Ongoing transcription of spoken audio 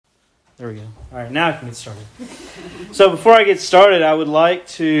There we go. All right, now I can get started. So before I get started, I would like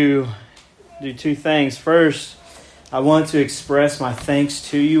to do two things. First, I want to express my thanks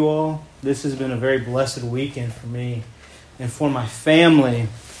to you all. This has been a very blessed weekend for me and for my family.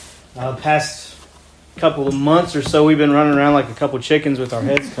 Past couple of months or so, we've been running around like a couple chickens with our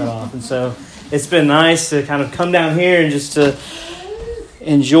heads cut off. And so it's been nice to kind of come down here and just to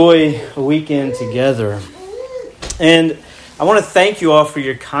enjoy a weekend together. And I want to thank you all for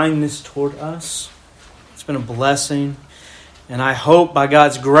your kindness toward us. It's been a blessing. And I hope by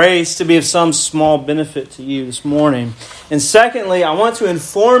God's grace to be of some small benefit to you this morning. And secondly, I want to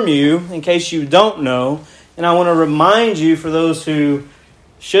inform you, in case you don't know, and I want to remind you, for those who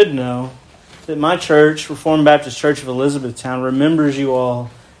should know, that my church, Reformed Baptist Church of Elizabethtown, remembers you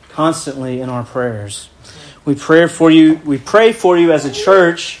all constantly in our prayers. We pray for you as a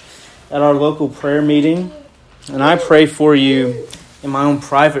church at our local prayer meeting. And I pray for you in my own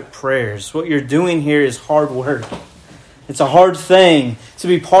private prayers. What you're doing here is hard work. It's a hard thing to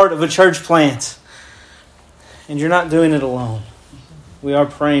be part of a church plant. And you're not doing it alone. We are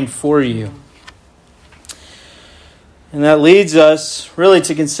praying for you. And that leads us really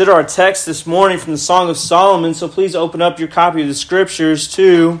to consider our text this morning from the Song of Solomon. So please open up your copy of the Scriptures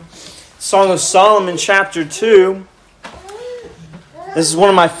to Song of Solomon chapter 2. This is one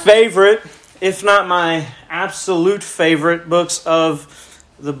of my favorite, if not my absolute favorite books of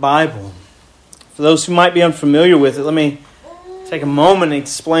the Bible. For those who might be unfamiliar with it, let me take a moment and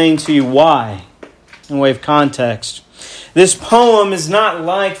explain to you why, in way of context. This poem is not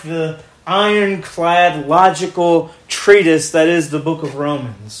like the ironclad logical treatise that is the book of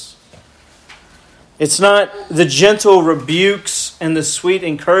Romans. It's not the gentle rebukes and the sweet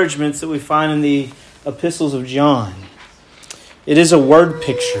encouragements that we find in the epistles of John. It is a word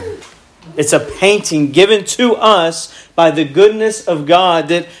picture. It's a painting given to us by the goodness of God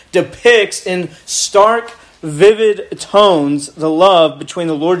that depicts in stark, vivid tones the love between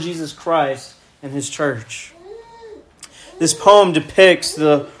the Lord Jesus Christ and His church. This poem depicts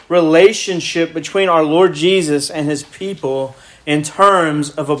the relationship between our Lord Jesus and His people in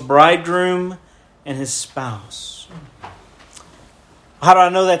terms of a bridegroom and his spouse. How do I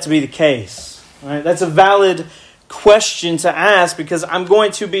know that to be the case? All right, that's a valid question to ask because I'm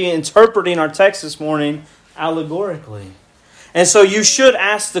going to be interpreting our text this morning allegorically. And so you should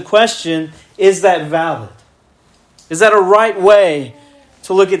ask the question, is that valid? Is that a right way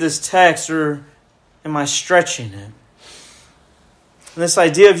to look at this text, or am I stretching it? And this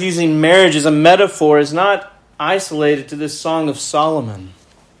idea of using marriage as a metaphor is not isolated to this Song of Solomon.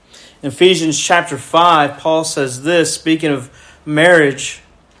 In Ephesians chapter 5, Paul says this, speaking of marriage,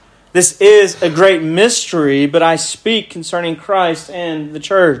 "This is a great mystery, but I speak concerning Christ and the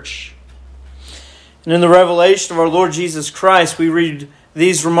church." And in the revelation of our Lord Jesus Christ, we read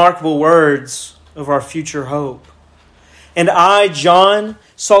these remarkable words of our future hope. "And I, John,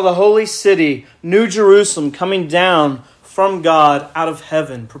 saw the holy city, New Jerusalem, coming down from God out of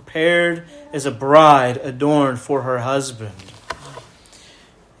heaven, prepared as a bride adorned for her husband."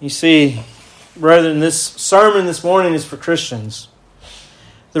 You see, brethren, this sermon this morning is for Christians.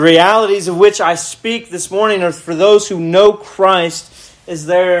 The realities of which I speak this morning are for those who know Christ as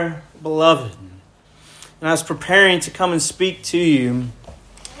their beloved. And I was preparing to come and speak to you,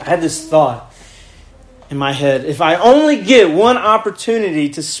 I had this thought in my head. If I only get one opportunity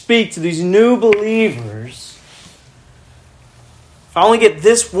to speak to these new believers, if I only get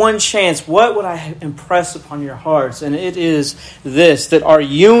this one chance, what would I impress upon your hearts? And it is this, that our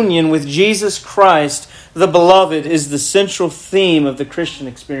union with Jesus Christ, the beloved, is the central theme of the Christian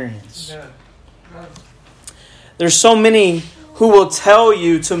experience. There's so many who will tell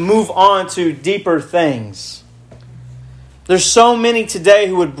you to move on to deeper things. There's so many today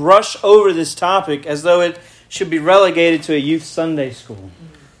who would brush over this topic as though it should be relegated to a youth Sunday school.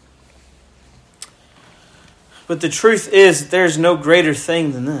 But the truth is that there's no greater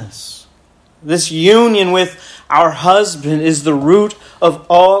thing than this. This union with our husband is the root of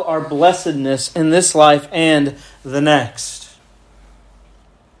all our blessedness in this life and the next.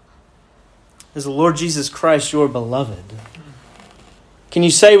 Is the Lord Jesus Christ your beloved? Can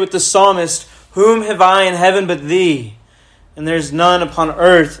you say with the psalmist, "Whom have I in heaven but thee? And there's none upon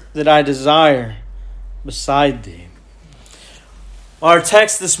earth that I desire beside thee"? Our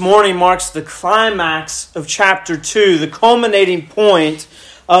text this morning marks the climax of chapter 2, the culminating point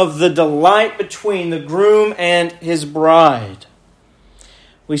of the delight between the groom and his bride.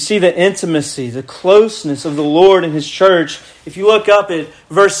 We see the intimacy, the closeness of the Lord and His church. If you look up at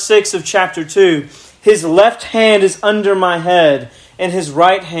verse 6 of chapter 2, "His left hand is under my head, and His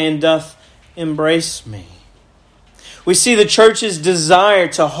right hand doth embrace me." We see the church's desire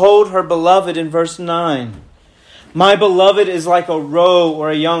to hold her beloved in verse 9. My beloved is like a roe or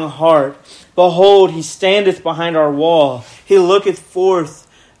a young hart. Behold, he standeth behind our wall. He looketh forth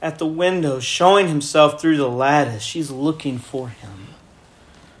at the window, showing himself through the lattice. She's looking for him.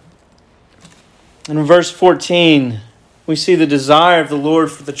 And in verse 14, we see the desire of the Lord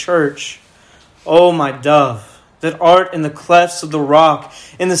for the church. O my dove, that art in the clefts of the rock,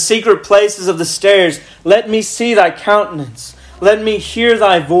 in the secret places of the stairs, let me see thy countenance. Let me hear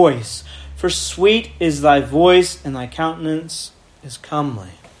thy voice. For sweet is thy voice, and thy countenance is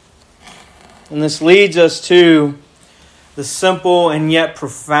comely. And this leads us to the simple and yet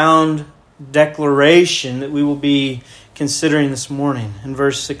profound declaration that we will be considering this morning in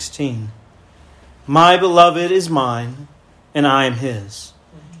verse 16. My beloved is mine, and I am his.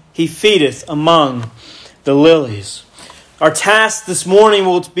 He feedeth among the lilies. Our task this morning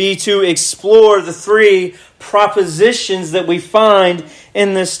will be to explore the three propositions that we find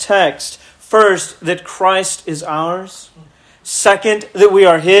in this text. First, that Christ is ours. Second, that we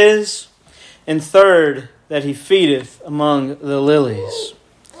are his. And third, that he feedeth among the lilies.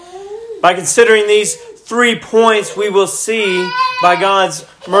 By considering these 3 points, we will see, by God's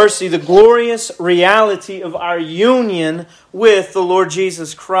mercy, the glorious reality of our union with the Lord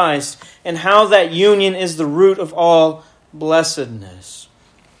Jesus Christ, and how that union is the root of all blessedness.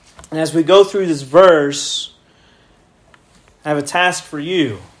 And as we go through this verse, I have a task for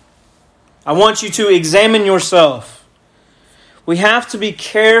you. I want you to examine yourself. We have to be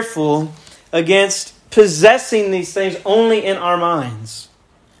careful against possessing these things only in our minds.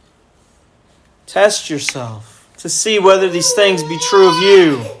 Test yourself to see whether these things be true of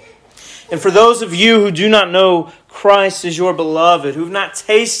you. And for those of you who do not know Christ as your beloved, who have not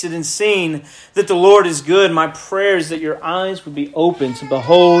tasted and seen that the Lord is good, my prayer is that your eyes would be open to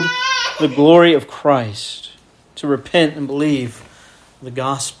behold the glory of Christ, to repent and believe the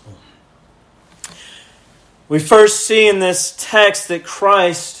gospel. We first see in this text that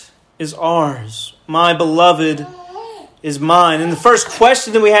Christ is ours. My beloved is mine. And the first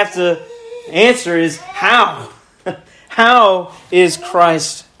question that we have to answer is how? How is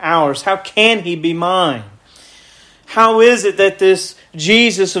Christ ours? How can he be mine? How is it that this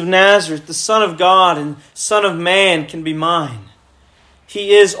Jesus of Nazareth, the Son of God and Son of Man, can be mine?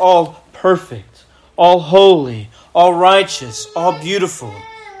 He is all perfect, all holy, all righteous, all beautiful.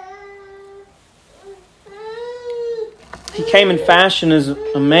 He came in fashion as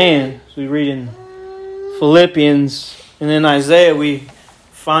a man, as we read in Philippians, and in Isaiah we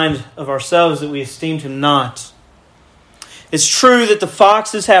find of ourselves that we esteemed him not. It's true that the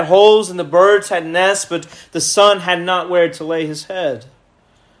foxes had holes and the birds had nests, but the Son had not where to lay his head.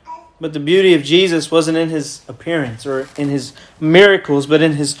 But the beauty of Jesus wasn't in his appearance or in his miracles, but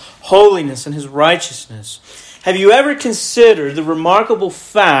in his holiness and his righteousness. Have you ever considered the remarkable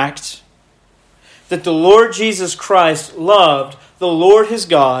fact that the Lord Jesus Christ loved the Lord his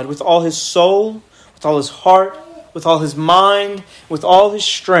God with all his soul, with all his heart, with all his mind, with all his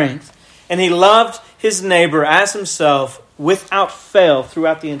strength, and he loved his neighbor as himself without fail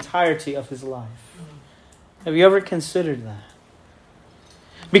throughout the entirety of his life? Have you ever considered that?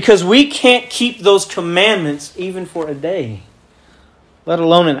 Because we can't keep those commandments even for a day, let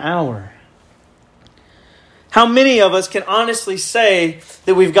alone an hour. How many of us can honestly say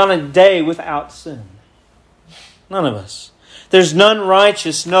that we've gone a day without sin? None of us. There's none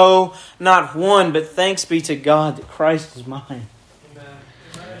righteous, no, not one, but thanks be to God that Christ is mine.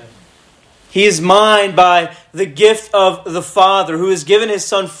 Amen. He is mine by the gift of the Father, who has given his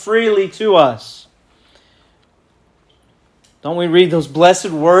Son freely to us. Don't we read those blessed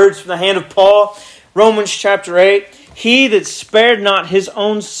words from the hand of Paul? Romans chapter 8. He that spared not his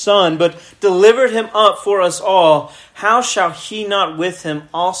own Son, but delivered him up for us all, how shall he not with him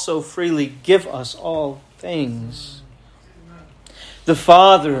also freely give us all things? The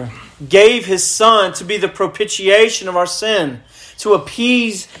Father gave his Son to be the propitiation of our sin, to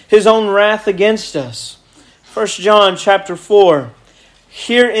appease his own wrath against us. 1 John chapter 4.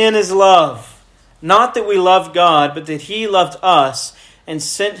 Herein is love, not that we loved God, but that he loved us and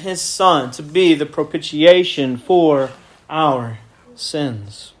sent his Son to be the propitiation for our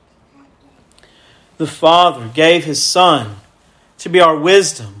sins. The Father gave his Son to be our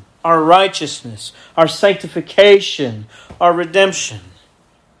wisdom, our righteousness, our sanctification, our redemption.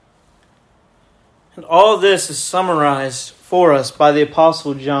 And all this is summarized for us by the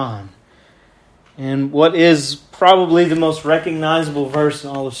Apostle John in what is probably the most recognizable verse in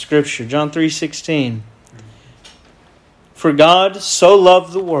all of Scripture, John 3:16. For God so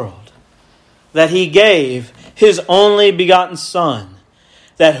loved the world that he gave his only begotten Son,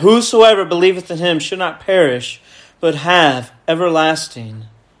 that whosoever believeth in him should not perish, but have everlasting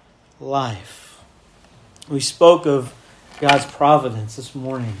life. We spoke of God's providence this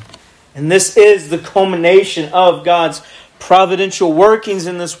morning. And this is the culmination of God's providential workings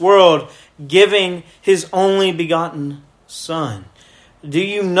in this world, giving His only begotten Son. Do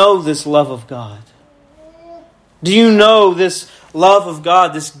you know this love of God? Do you know this love of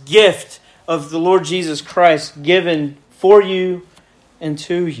God, this gift of the Lord Jesus Christ given for you and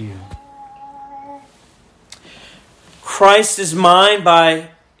to you? Christ is mine by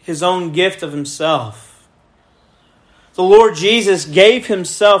His own gift of Himself. The Lord Jesus gave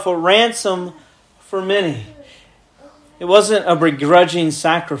Himself a ransom for many. It wasn't a begrudging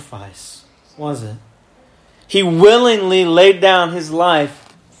sacrifice, was it? He willingly laid down His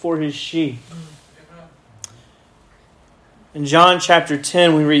life for His sheep. In John chapter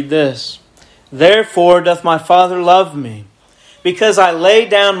 10 we read this: "Therefore doth my Father love me, because I lay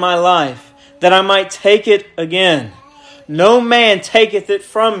down my life, that I might take it again. No man taketh it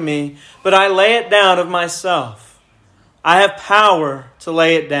from me, but I lay it down of myself. I have power to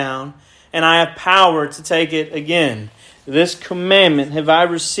lay it down, and I have power to take it again. This commandment have I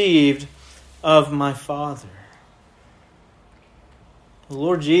received of my Father." The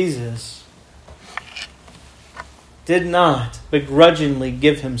Lord Jesus did not begrudgingly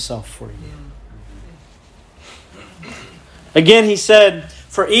give Himself for you. Again, He said,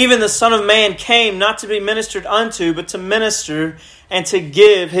 "For even the Son of Man came not to be ministered unto, but to minister and to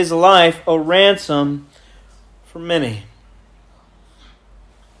give His life a ransom for many."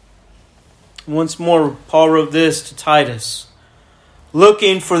 Once more, Paul wrote this to Titus: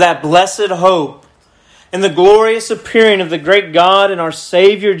 "Looking for that blessed hope and the glorious appearing of the great God and our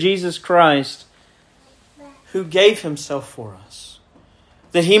Savior Jesus Christ, who gave Himself for us,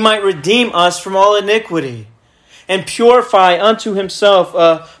 that He might redeem us from all iniquity, and purify unto Himself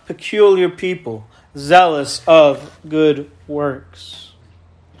a peculiar people, zealous of good works."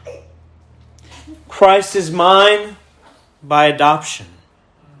 Christ is mine by adoption.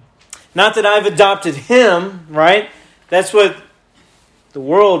 Not that I've adopted Him, right? That's what the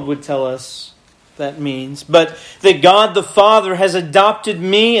world would tell us that means. But that God the Father has adopted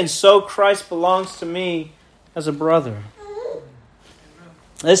me, and so Christ belongs to me as a brother.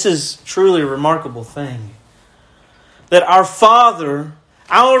 This is truly a remarkable thing. That our Father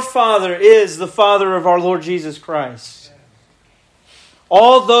is the Father of our Lord Jesus Christ.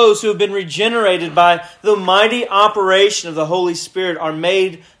 All those who have been regenerated by the mighty operation of the Holy Spirit are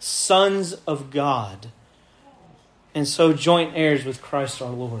made sons of God, and so joint heirs with Christ our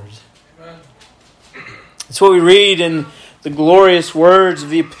Lord. It's what we read in the glorious words of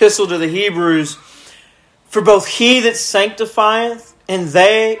the Epistle to the Hebrews: "For both He that sanctifieth and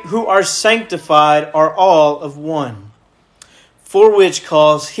they who are sanctified are all of one. For which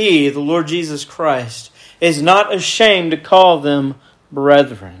cause He, the Lord Jesus Christ, is not ashamed to call them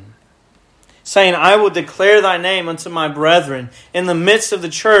brethren, saying, I will declare Thy name unto my brethren. In the midst of the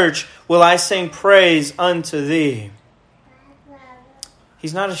church will I sing praise unto Thee."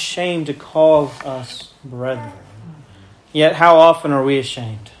 He's not ashamed to call us brethren. Yet how often are we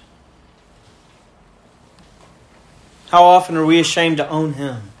ashamed? How often are we ashamed to own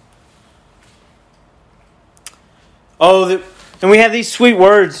Him? And we have these sweet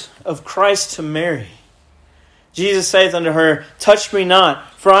words of Christ to Mary. Jesus saith unto her, "Touch me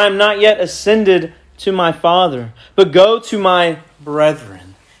not, for I am not yet ascended to my Father, but go to my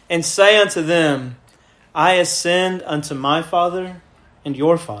brethren, and say unto them, I ascend unto my Father and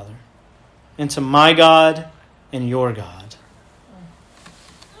your Father, and to my God and your God."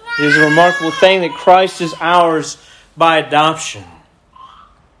 It is a remarkable thing that Christ is ours by adoption.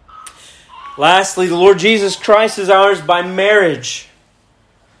 Lastly, the Lord Jesus Christ is ours by marriage.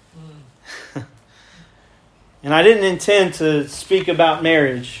 And I didn't intend to speak about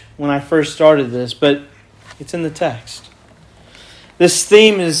marriage when I first started this, but it's in the text. This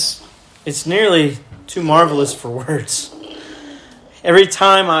theme it's nearly too marvelous for words. Every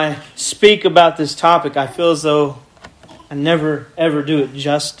time I speak about this topic, I feel as though I never ever do it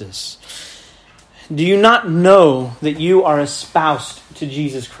justice. Do you not know that you are espoused to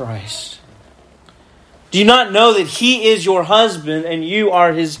Jesus Christ? Do you not know that He is your husband and you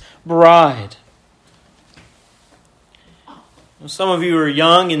are His bride? Some of you are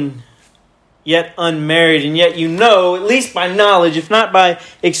young and yet unmarried, and yet you know, at least by knowledge, if not by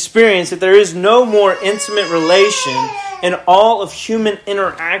experience, that there is no more intimate relation in all of human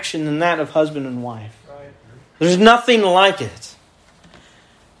interaction than that of husband and wife. There's nothing like it.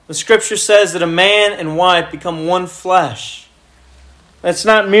 The Scripture says that a man and wife become one flesh. That's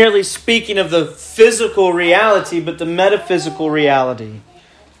not merely speaking of the physical reality, but the metaphysical reality.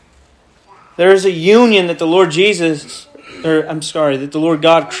 There is a union that the Lord that the Lord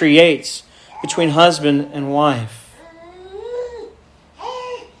God creates between husband and wife.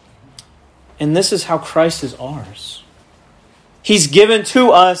 And this is how Christ is ours. He's given to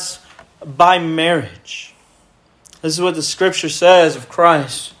us by marriage. This is what the Scripture says of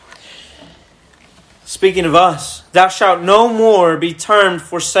Christ. Speaking of us, thou shalt no more be termed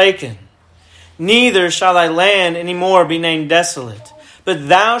forsaken, neither shall thy land any more be named desolate, but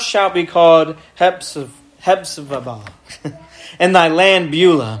thou shalt be called Hephzibah, and thy land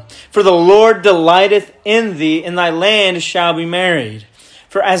Beulah. For the Lord delighteth in thee, and thy land shall be married.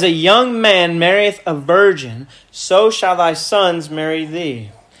 For as a young man marrieth a virgin, so shall thy sons marry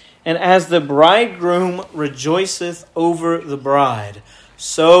thee. And as the bridegroom rejoiceth over the bride,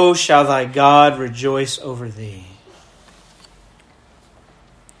 so shall thy God rejoice over thee.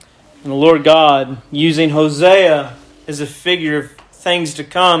 And the Lord God, using Hosea as a figure of things to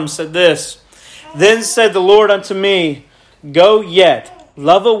come, said this, Then said the Lord unto me, Go yet,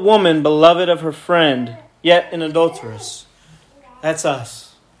 love a woman beloved of her friend, yet an adulteress. That's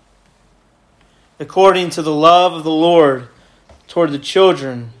us. According to the love of the Lord toward the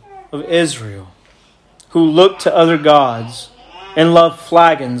children of Israel, who look to other gods and love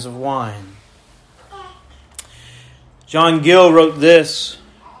flagons of wine. John Gill wrote this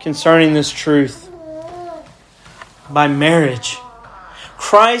concerning this truth. By marriage,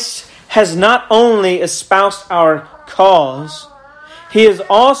 Christ has not only espoused our cause, He has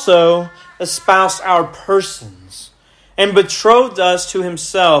also espoused our persons and betrothed us to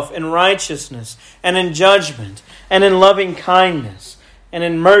Himself in righteousness and in judgment and in loving kindness and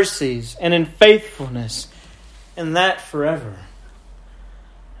in mercies and in faithfulness, and that forever.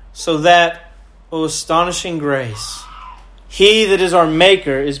 So that, O astonishing grace, He that is our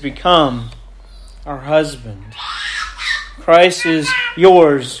Maker is become our husband. Christ is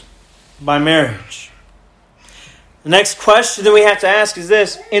yours by marriage. The next question that we have to ask is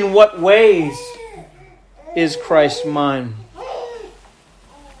this: in what ways is Christ mine?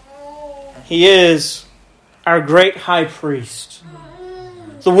 He is our great high priest,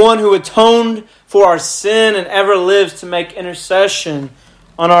 the one who atoned for our sin and ever lives to make intercession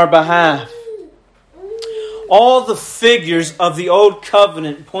on our behalf. All the figures of the old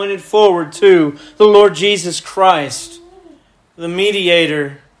covenant pointed forward to the Lord Jesus Christ, the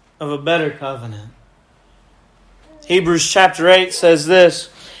mediator of a better covenant. Hebrews chapter 8 says this,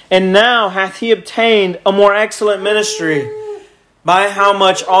 And now hath He obtained a more excellent ministry, by how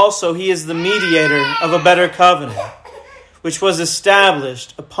much also He is the mediator of a better covenant, which was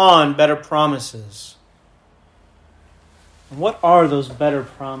established upon better promises. And what are those better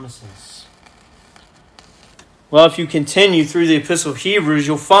promises? Well, if you continue through the Epistle of Hebrews,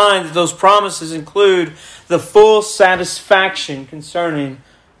 you'll find that those promises include the full satisfaction concerning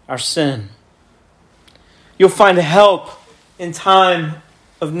our sin. You'll find help in time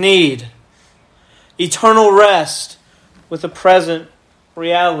of need, eternal rest with a present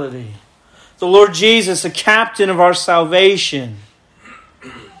reality. The Lord Jesus, the captain of our salvation,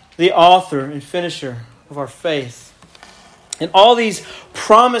 the author and finisher of our faith. And all these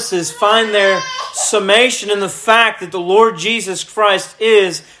promises find their summation in the fact that the Lord Jesus Christ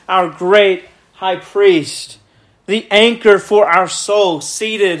is our great high priest, the anchor for our soul,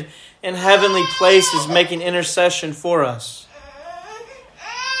 seated in heavenly places, making intercession for us.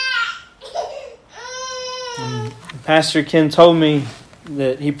 And Pastor Ken told me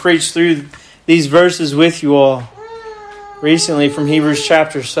that he preached through these verses with you all recently from Hebrews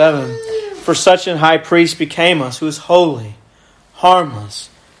chapter 7. For such an high priest became us, who is holy, harmless,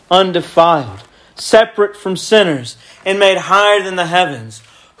 undefiled, separate from sinners, and made higher than the heavens,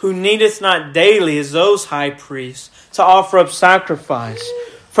 who needeth not daily as those high priests to offer up sacrifice,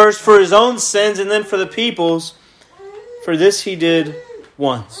 first for His own sins and then for the people's. For this He did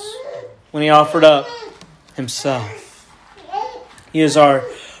once, when He offered up Himself. He is our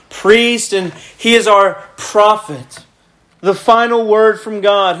priest and He is our prophet, the final word from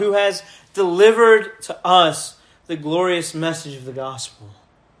God, who has delivered to us the glorious message of the gospel.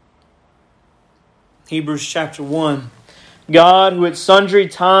 Hebrews chapter 1. God, who at sundry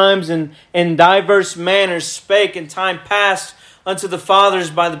times and in diverse manners spake in time past unto the fathers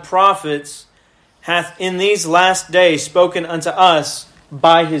by the prophets, hath in these last days spoken unto us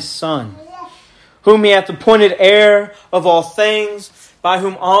by His Son, whom He hath appointed heir of all things, by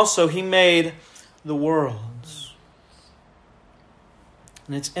whom also He made the worlds.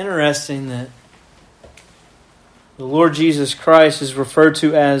 And it's interesting that the Lord Jesus Christ is referred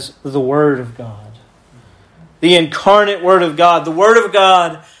to as the Word of God. The incarnate Word of God. The Word of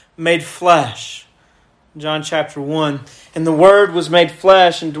God made flesh. John chapter 1. And the Word was made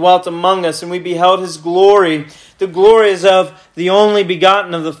flesh and dwelt among us, and we beheld His glory. The glory is of the only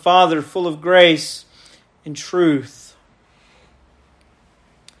begotten of the Father, full of grace and truth.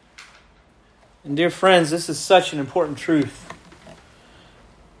 And dear friends, this is such an important truth.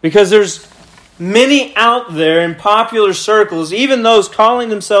 Because there's many out there in popular circles, even those calling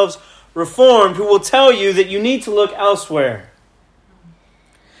themselves Reformed, who will tell you that you need to look elsewhere.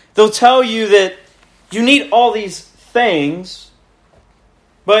 They'll tell you that you need all these things,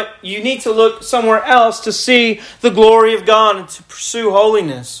 but you need to look somewhere else to see the glory of God and to pursue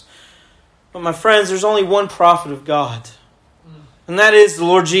holiness. But my friends, there's only one prophet of God, and that is the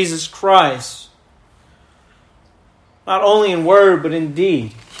Lord Jesus Christ. Not only in word, but in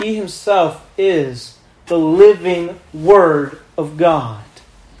deed. He Himself is the living Word of God.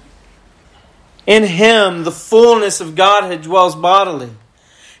 In Him, the fullness of Godhead dwells bodily.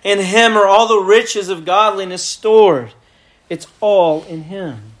 In Him are all the riches of godliness stored. It's all in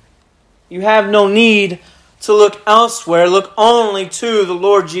Him. You have no need to look elsewhere. Look only to the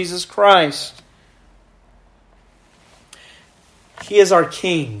Lord Jesus Christ. He is our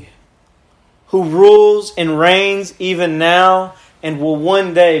King, who rules and reigns even now and will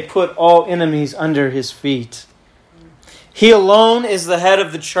one day put all enemies under His feet. He alone is the head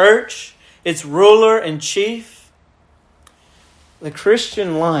of the church, its ruler and chief. The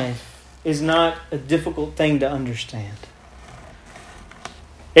Christian life is not a difficult thing to understand.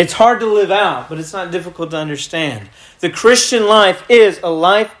 It's hard to live out, but it's not difficult to understand. The Christian life is a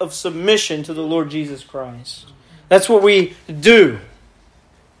life of submission to the Lord Jesus Christ. That's what we do.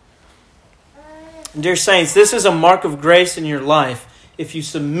 Dear saints, this is a mark of grace in your life if you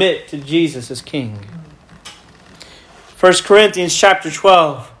submit to Jesus as King. 1 Corinthians chapter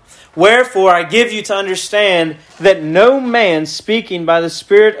 12. Wherefore I give you to understand that no man speaking by the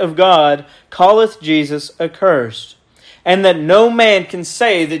Spirit of God calleth Jesus accursed, and that no man can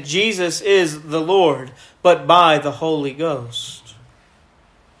say that Jesus is the Lord, but by the Holy Ghost.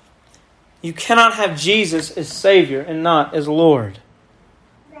 You cannot have Jesus as Savior and not as Lord.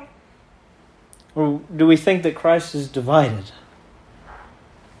 Or do we think that Christ is divided?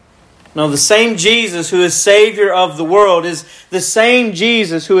 No, the same Jesus who is Savior of the world is the same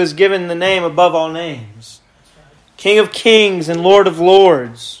Jesus who is given the name above all names. King of kings and Lord of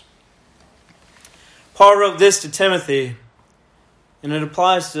lords. Paul wrote this to Timothy, and it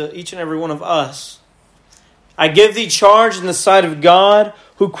applies to each and every one of us. I give thee charge in the sight of God,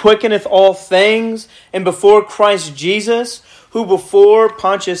 who quickeneth all things, and before Christ Jesus, who before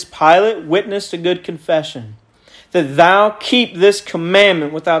Pontius Pilate witnessed a good confession, that thou keep this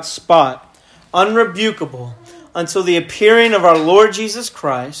commandment without spot, unrebukable, until the appearing of our Lord Jesus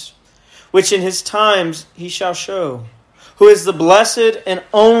Christ, which in His times He shall show, who is the blessed and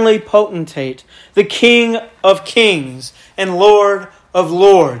only potentate, the King of kings and Lord of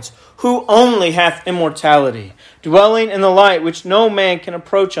lords, who only hath immortality, dwelling in the light which no man can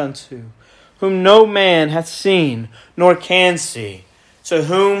approach unto, whom no man hath seen, nor can see, to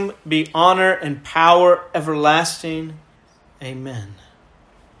whom be honor and power everlasting. Amen.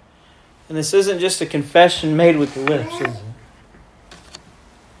 And this isn't just a confession made with the lips, is it?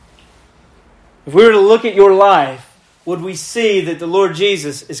 If we were to look at your life, would we see that the Lord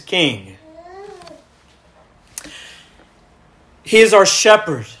Jesus is King? He is our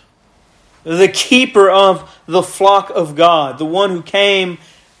shepherd, the keeper of the flock of God, the one who came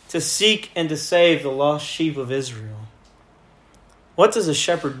to seek and to save the lost sheep of Israel. What does a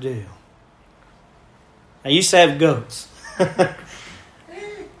shepherd do? I used to have goats.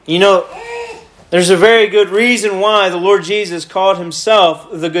 You know, there's a very good reason why the Lord Jesus called Himself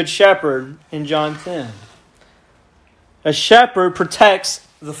the Good Shepherd in John 10. A shepherd protects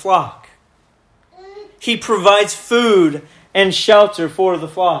the flock. He provides food and shelter for the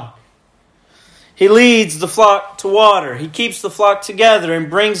flock. He leads the flock to water. He keeps the flock together and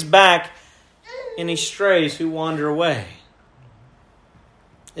brings back any strays who wander away.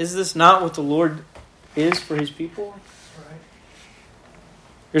 Is this not what the Lord is for His people?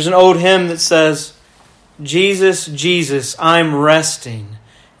 There's an old hymn that says, Jesus, Jesus, I'm resting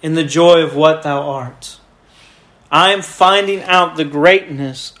in the joy of what Thou art. I am finding out the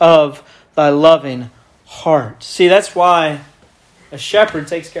greatness of Thy loving heart. See, that's why a shepherd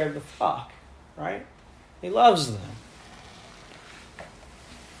takes care of the flock, right? He loves them.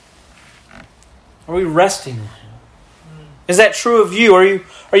 Are we resting in Him? Is that true of you?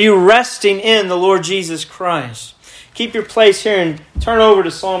 Are you resting in the Lord Jesus Christ? Keep your place here and turn over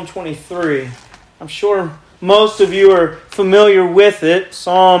to Psalm 23. I'm sure most of you are familiar with it.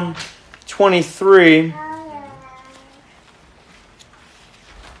 Psalm 23.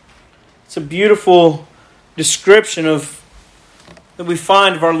 It's a beautiful description that we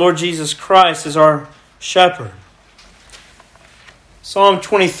find of our Lord Jesus Christ as our shepherd. Psalm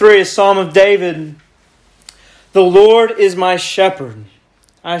 23, a psalm of David. The Lord is my shepherd,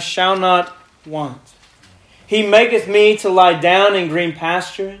 I shall not want. He maketh me to lie down in green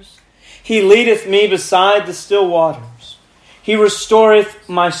pastures. He leadeth me beside the still waters. He restoreth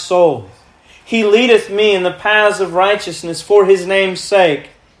my soul. He leadeth me in the paths of righteousness for His name's sake.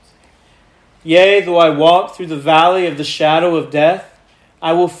 Yea, though I walk through the valley of the shadow of death,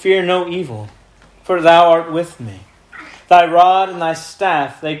 I will fear no evil, for Thou art with me. Thy rod and Thy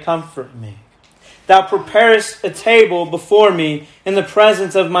staff, they comfort me. Thou preparest a table before me in the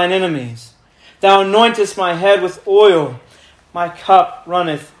presence of mine enemies. Thou anointest my head with oil. My cup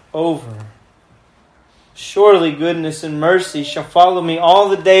runneth over. Surely goodness and mercy shall follow me all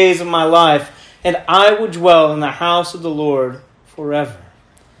the days of my life, and I will dwell in the house of the Lord forever.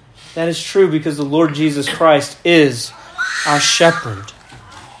 That is true because the Lord Jesus Christ is our shepherd.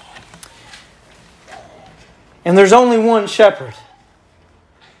 And there's only one shepherd.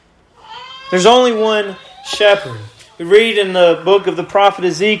 There's only one shepherd. We read in the book of the prophet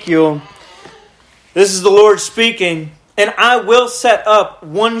Ezekiel, this is the Lord speaking, and I will set up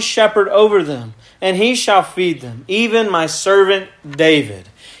one shepherd over them, and he shall feed them, even my servant David.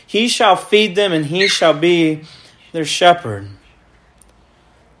 He shall feed them, and he shall be their shepherd.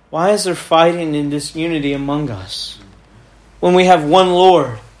 Why is there fighting and disunity among us when we have one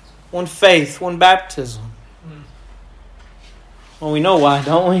Lord, one faith, one baptism? Well, we know why,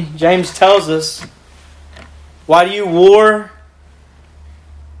 don't we? James tells us, why do you war?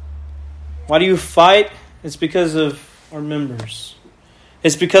 Why do you fight? It's because of our members.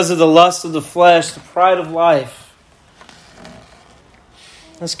 It's because of the lust of the flesh, the pride of life.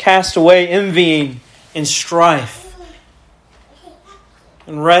 Let's cast away envying and strife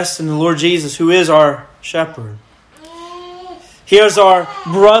and rest in the Lord Jesus, who is our shepherd. He is our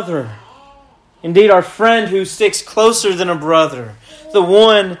brother. Indeed, our friend who sticks closer than a brother. The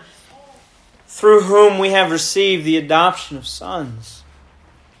one through whom we have received the adoption of sons.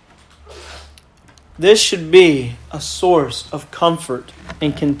 This should be a source of comfort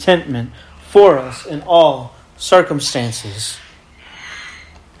and contentment for us in all circumstances.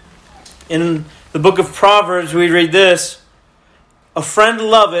 In the book of Proverbs, we read this: a friend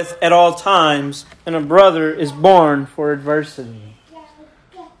loveth at all times, and a brother is born for adversity.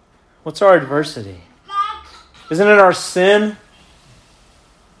 What's our adversity? Isn't it our sin?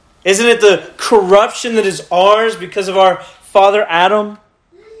 Isn't it the corruption that is ours because of our father Adam?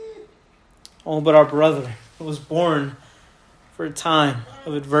 Oh, but our brother was born for a time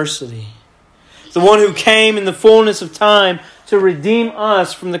of adversity. The one who came in the fullness of time to redeem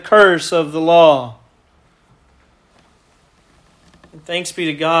us from the curse of the law. And thanks be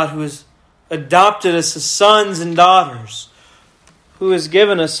to God who has adopted us as sons and daughters, who has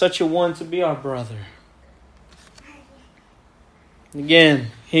given us such a one to be our brother. Again,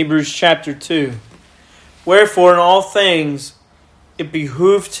 Hebrews chapter 2. Wherefore in all things it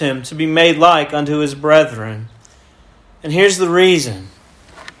behooved him to be made like unto his brethren. And here's the reason: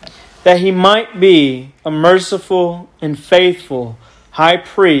 that he might be a merciful and faithful high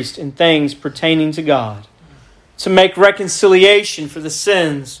priest in things pertaining to God, to make reconciliation for the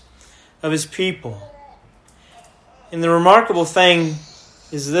sins of his people. And the remarkable thing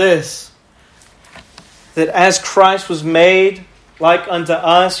is this: that as Christ was made like unto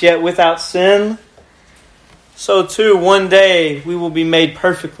us, yet without sin, so too one day we will be made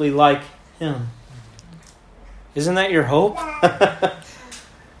perfectly like Him. Isn't that your hope?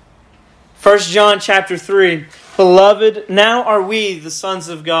 1 John chapter 3. Beloved, now are we the sons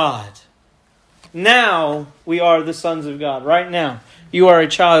of God. Now we are the sons of God. Right now, you are a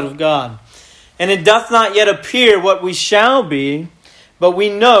child of God. And it doth not yet appear what we shall be, but we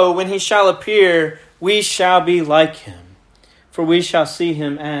know when He shall appear, we shall be like Him. For we shall see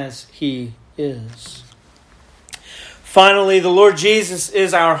Him as He is. Finally, the Lord Jesus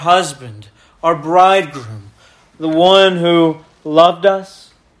is our husband, our bridegroom, the one who loved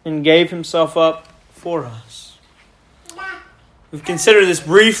us and gave Himself up for us. We've considered this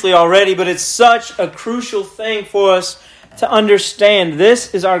briefly already, but it's such a crucial thing for us to understand.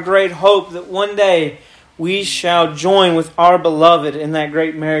 This is our great hope, that one day we shall join with our beloved in that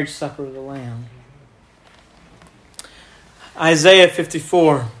great marriage supper of the Lamb. Isaiah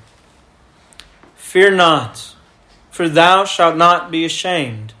 54. Fear not, for thou shalt not be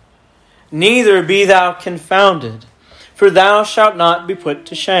ashamed, neither be thou confounded, for thou shalt not be put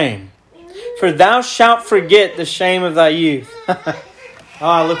to shame. For thou shalt forget the shame of thy youth.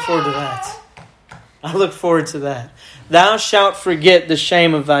 I look forward to that. I look forward to that. Thou shalt forget the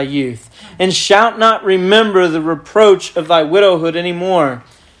shame of thy youth, and shalt not remember the reproach of thy widowhood any more.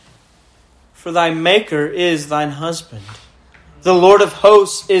 For thy Maker is thine husband. The Lord of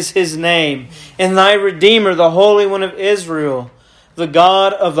hosts is his name, and thy Redeemer, the Holy One of Israel. The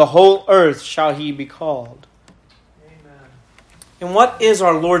God of the whole earth shall he be called. Amen. And what is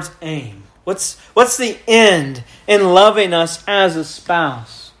our Lord's aim? What's the end in loving us as a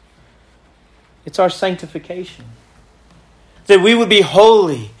spouse? It's our sanctification. That we would be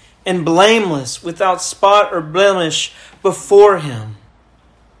holy and blameless, without spot or blemish before him.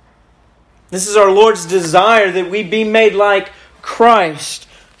 This is our Lord's desire, that we be made like Christ,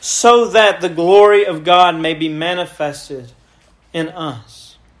 so that the glory of God may be manifested in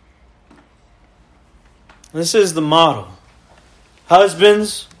us. This is the model.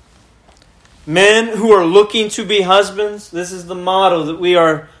 Husbands, men who are looking to be husbands, this is the model that we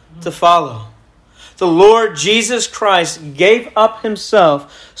are to follow. The Lord Jesus Christ gave up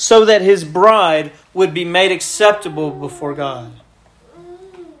himself so that his bride would be made acceptable before God.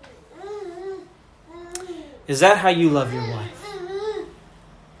 Is that how you love your wife?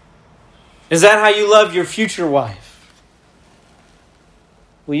 Is that how you love your future wife?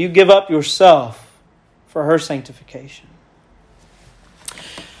 Will you give up yourself for her sanctification?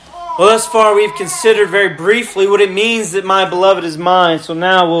 Well, thus far we've considered very briefly what it means that my beloved is mine. So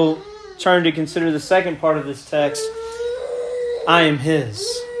now we'll turn to consider the second part of this text. I am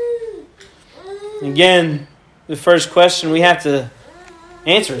his. Again, the first question we have to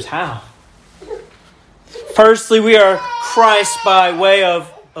answer is how? Firstly, we are Christ by way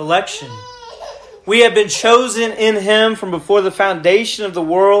of election. We have been chosen in him from before the foundation of the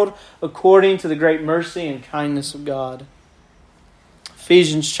world, according to the great mercy and kindness of God.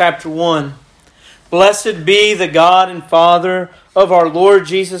 Ephesians chapter 1. Blessed be the God and Father of our Lord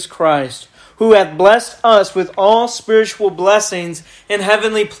Jesus Christ, who hath blessed us with all spiritual blessings in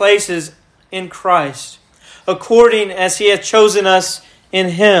heavenly places in Christ, according as he hath chosen us in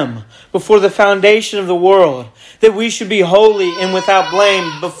him before the foundation of the world, that we should be holy and without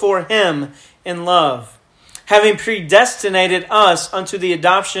blame before him in love, having predestinated us unto the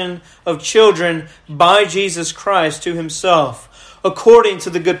adoption of children by Jesus Christ to himself, according to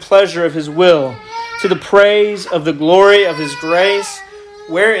the good pleasure of his will, to the praise of the glory of his grace,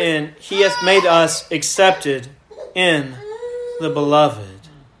 wherein he hath made us accepted in the beloved.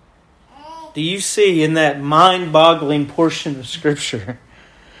 Do you see in that mind-boggling portion of Scripture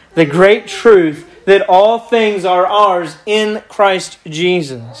the great truth that all things are ours in Christ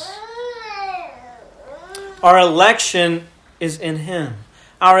Jesus? Our election is in him.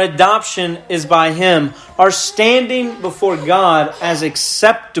 Our adoption is by him. Our standing before God as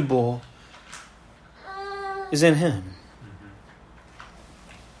acceptable is in him.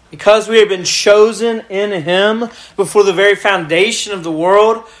 Because we have been chosen in him before the very foundation of the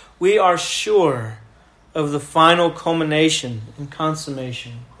world, we are sure of the final culmination and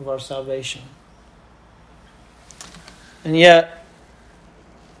consummation of our salvation. And yet,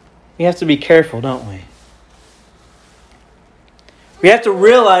 we have to be careful, don't we? We have to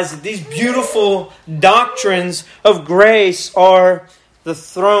realize that these beautiful doctrines of grace are the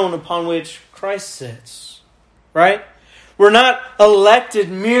throne upon which Christ sits. Right? We're not elected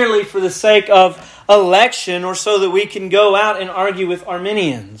merely for the sake of election or so that we can go out and argue with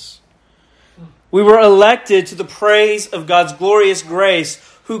Arminians. We were elected to the praise of God's glorious grace,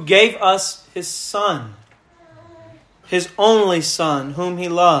 who gave us his Son, his only Son, whom he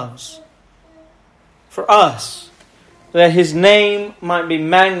loves, for us, that his name might be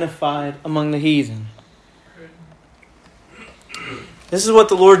magnified among the heathen. This is what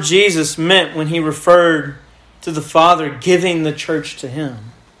the Lord Jesus meant when he referred to the Father giving the church to him.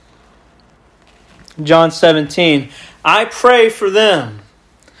 John 17, I pray for them.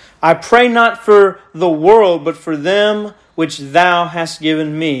 I pray not for the world, but for them which thou hast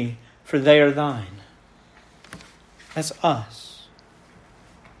given me, for they are thine. That's us.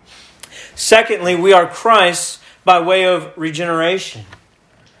 Secondly, we are Christ's by way of regeneration.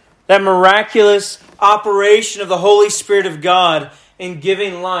 That miraculous operation of the Holy Spirit of God in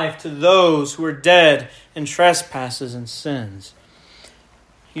giving life to those who are dead in trespasses and sins.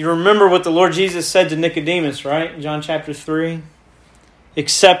 You remember what the Lord Jesus said to Nicodemus, right? In John chapter 3.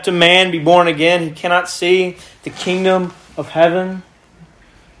 Except a man be born again, he cannot see the kingdom of heaven.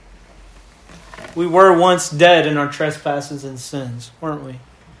 We were once dead in our trespasses and sins, weren't we?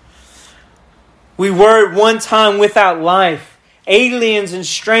 We were at one time without life, aliens and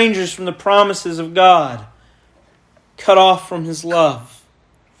strangers from the promises of God, cut off from his love.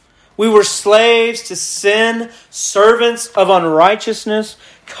 We were slaves to sin, servants of unrighteousness,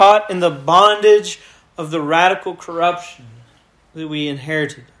 caught in the bondage of the radical corruption that we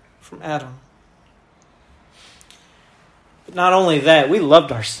inherited from Adam. But not only that, we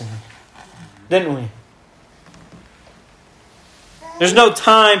loved our sin, didn't we? There's no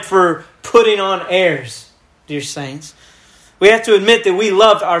time for putting on airs, dear saints. We have to admit that we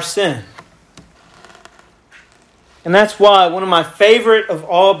loved our sin. And that's why one of my favorite of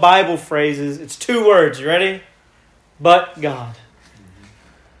all Bible phrases, it's 2 words, you ready? But God.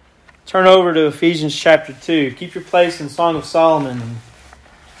 Turn over to Ephesians chapter 2. Keep your place in Song of Solomon and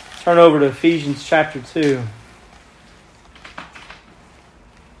turn over to Ephesians chapter 2.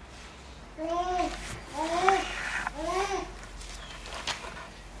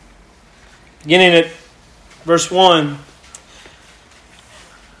 Beginning at verse 1.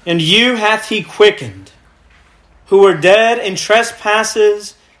 And you hath He quickened, who were dead in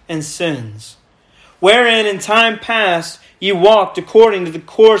trespasses and sins, wherein in time past ye walked according to the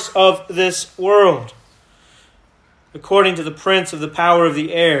course of this world, according to the prince of the power of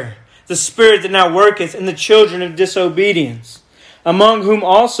the air, the spirit that now worketh in the children of disobedience, among whom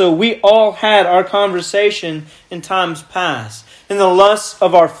also we all had our conversation in times past, in the lusts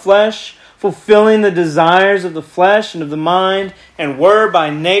of our flesh, fulfilling the desires of the flesh and of the mind, and were by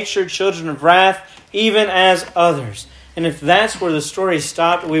nature children of wrath, even as others. And if that's where the story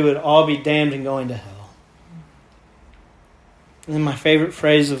stopped, we would all be damned and going to hell. And then my favorite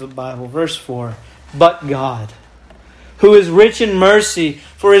phrase of the Bible, verse 4, but God, who is rich in mercy,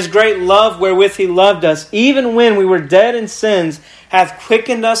 for His great love wherewith He loved us, even when we were dead in sins, hath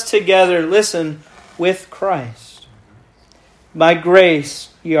quickened us together, listen, with Christ. By grace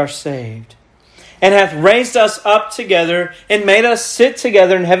ye are saved, and hath raised us up together, and made us sit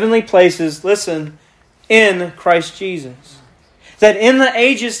together in heavenly places, listen, in Christ Jesus, that in the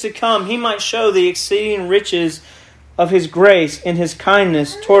ages to come He might show the exceeding riches of His grace and His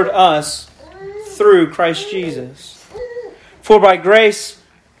kindness toward us through Christ Jesus. For by grace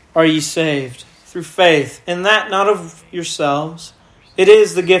are ye saved, through faith, and that not of yourselves. It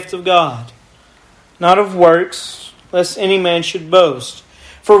is the gift of God, not of works, lest any man should boast.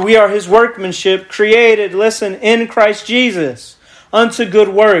 For we are His workmanship, created, listen, in Christ Jesus, unto good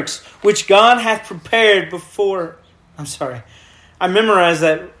works, which God hath prepared before. I memorized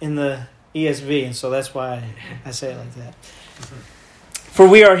that in the ESV, and so that's why I say it like that. For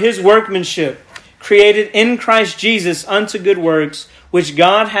we are His workmanship, created in Christ Jesus unto good works, which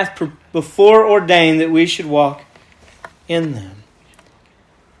God hath before ordained that we should walk in them.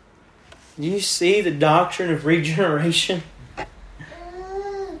 Do you see the doctrine of regeneration?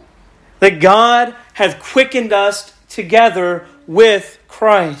 That God hath quickened us together with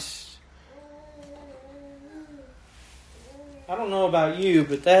Christ. I don't know about you,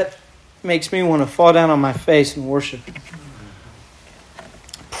 but that makes me want to fall down on my face and worship Him.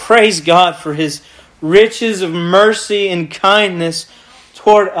 Praise God for His riches of mercy and kindness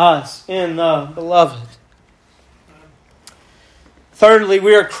toward us in the Beloved. Thirdly,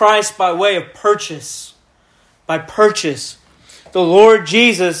 we are Christ by way of purchase. By purchase. The Lord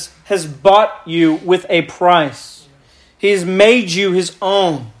Jesus has bought you with a price. He has made you His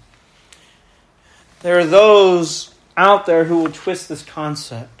own. There are those out there who will twist this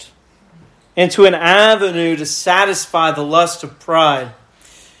concept into an avenue to satisfy the lust of pride.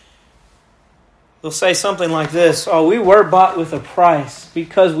 They'll say something like this, oh, we were bought with a price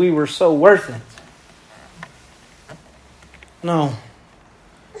because we were so worth it. No.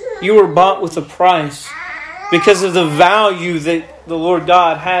 You were bought with a price because of the value that the Lord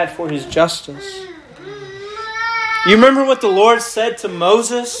God had for His justice. You remember what the Lord said to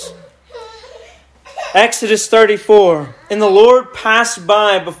Moses? Exodus 34. And the Lord passed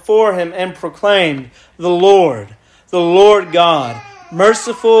by before him and proclaimed, the Lord God,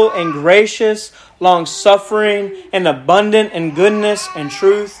 merciful and gracious, long-suffering and abundant in goodness and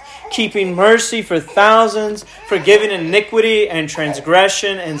truth, keeping mercy for thousands, forgiving iniquity and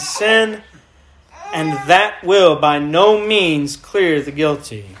transgression and sin, and that will by no means clear the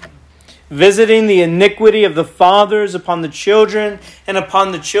guilty, visiting the iniquity of the fathers upon the children and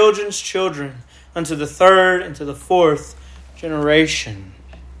upon the children's children, unto the third and to the fourth generation.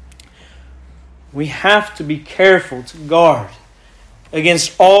 We have to be careful to guard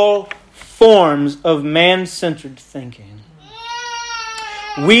against all forms of man-centered thinking.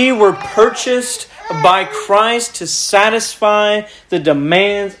 We were purchased by Christ to satisfy the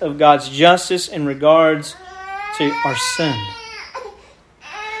demands of God's justice in regards to our sin.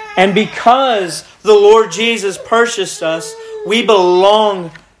 And because the Lord Jesus purchased us, we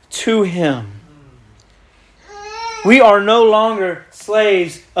belong to Him. We are no longer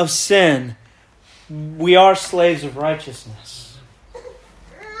slaves of sin. We are slaves of righteousness.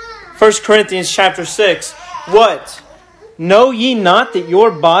 1 Corinthians chapter 6. What? Know ye not that your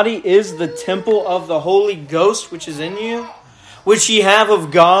body is the temple of the Holy Ghost which is in you, which ye have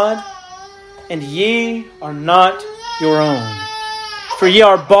of God, and ye are not your own? For ye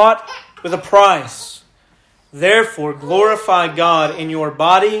are bought with a price. Therefore glorify God in your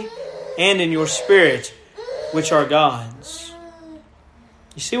body and in your spirit, which are God's.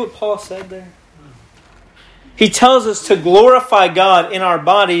 You see what Paul said there? He tells us to glorify God in our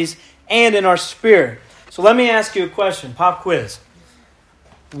bodies and in our spirit. So let me ask you a question, pop quiz.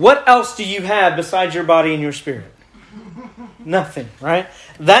 What else do you have besides your body and your spirit? Nothing, right?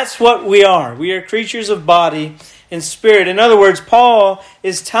 That's what we are. We are creatures of body and spirit. In other words, Paul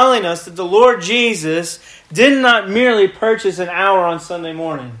is telling us that the Lord Jesus did not merely purchase an hour on Sunday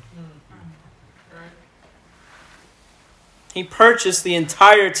morning. He purchased the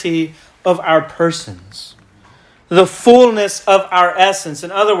entirety of our persons, the fullness of our essence.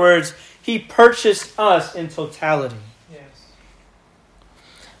 In other words, He purchased us in totality. Yes.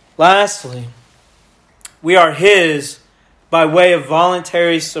 Lastly, we are His by way of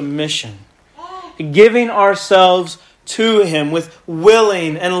voluntary submission, giving ourselves to Him with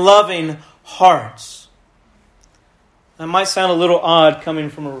willing and loving hearts. That might sound a little odd coming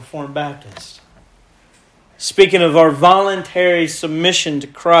from a Reformed Baptist. Speaking of our voluntary submission to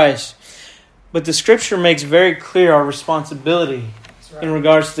Christ, but the Scripture makes very clear our responsibility in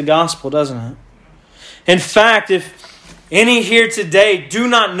regards to the gospel, doesn't it? In fact, if any here today do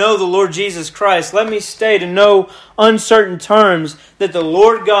not know the Lord Jesus Christ, let me state in no uncertain terms that the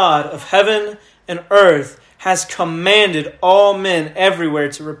Lord God of heaven and earth has commanded all men everywhere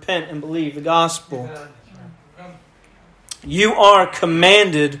to repent and believe the gospel. You are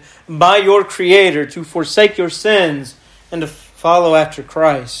commanded by your Creator to forsake your sins and to follow after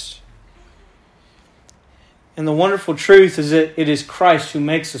Christ. And the wonderful truth is that it is Christ who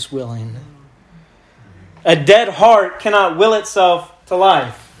makes us willing. A dead heart cannot will itself to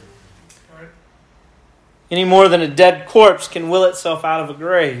life, any more than a dead corpse can will itself out of a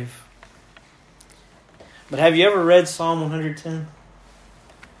grave. But have you ever read Psalm 110?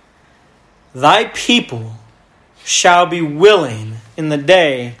 Thy people shall be willing in the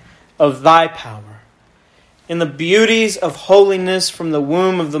day of thy power. In the beauties of holiness from the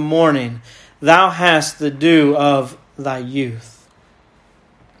womb of the morning, thou hast the dew of thy youth.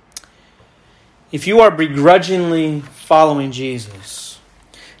 If you are begrudgingly following Jesus,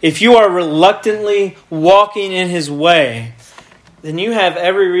 if you are reluctantly walking in His way, then you have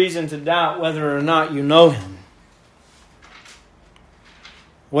every reason to doubt whether or not you know Him.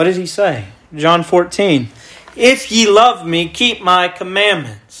 What did He say? John 14. If ye love me, keep my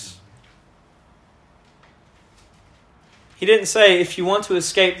commandments. He didn't say, if you want to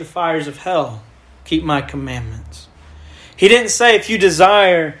escape the fires of hell, keep my commandments. He didn't say, if you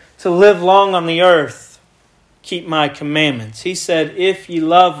desire to live long on the earth, keep my commandments. He said, if ye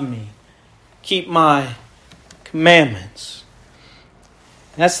love me, keep my commandments.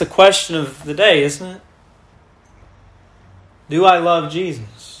 That's the question of the day, isn't it? Do I love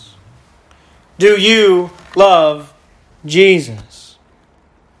Jesus? Do you love Jesus?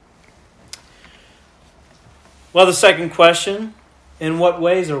 Well, the second question, in what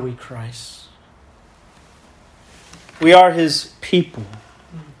ways are we Christ's? We are His people,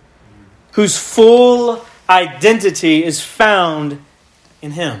 whose full identity is found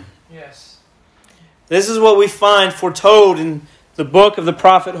in Him. Yes. This is what we find foretold in the book of the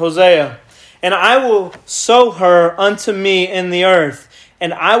prophet Hosea. And I will sow her unto me in the earth,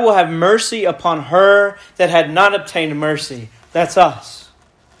 and I will have mercy upon her that had not obtained mercy. That's us.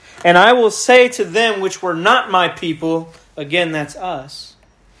 And I will say to them which were not my people, again, that's us,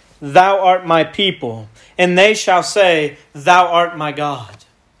 thou art my people. And they shall say, thou art my God.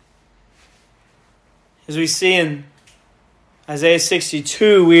 As we see in Isaiah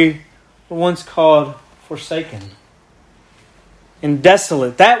 62, we were once called forsaken and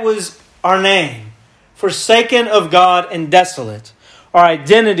desolate. That was our name. Forsaken of God and desolate. Our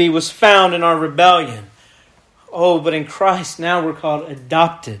identity was found in our rebellion. Oh, but in Christ now we're called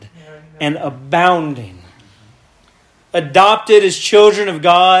adopted and abounding. Adopted as children of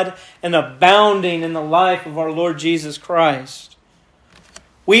God and abounding in the life of our Lord Jesus Christ.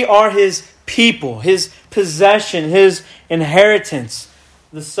 We are His people, His possession, His inheritance,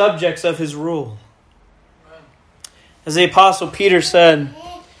 the subjects of His rule. As the Apostle Peter said,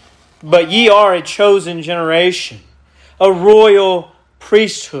 but ye are a chosen generation, a royal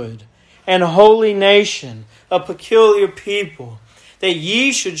priesthood, and holy nation, a peculiar people, that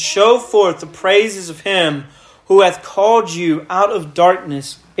ye should show forth the praises of Him who hath called you out of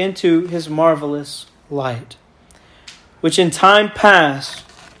darkness into His marvelous light, which in time past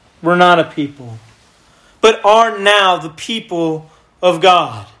were not a people, but are now the people of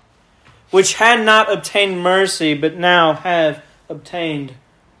God, which had not obtained mercy, but now have obtained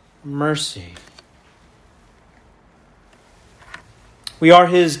mercy. We are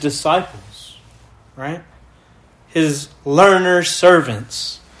His disciples, right? His learner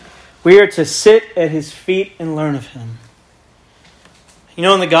servants. We are to sit at His feet and learn of Him. You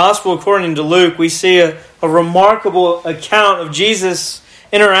know, in the Gospel according to Luke, we see a remarkable account of Jesus'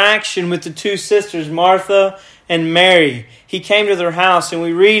 interaction with the two sisters, Martha and Mary. He came to their house, and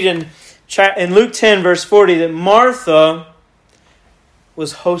we read in Luke 10, verse 40, that Martha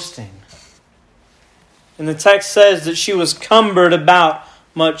was hosting. And the text says that she was cumbered about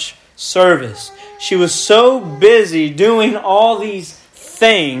much service. She was so busy doing all these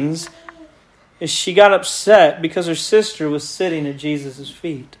things that she got upset because her sister was sitting at Jesus'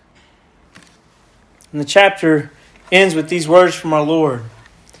 feet. And the chapter ends with these words from our Lord.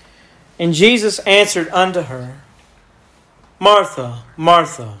 And Jesus answered unto her, Martha,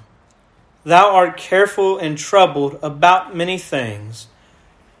 Martha, thou art careful and troubled about many things,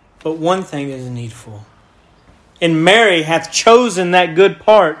 but one thing is needful. And Mary hath chosen that good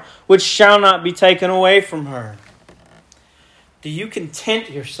part which shall not be taken away from her. Do you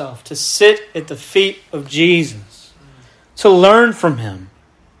content yourself to sit at the feet of Jesus, to learn from Him,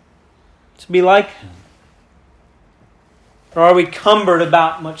 to be like Him? Or are we cumbered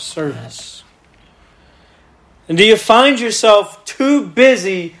about much service? And do you find yourself too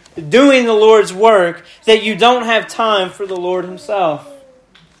busy doing the Lord's work that you don't have time for the Lord Himself?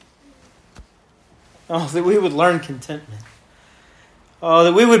 Oh, that we would learn contentment. Oh,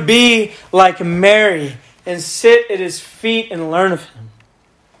 that we would be like Mary and sit at His feet and learn of Him.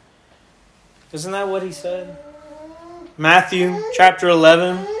 Isn't that what He said? Matthew chapter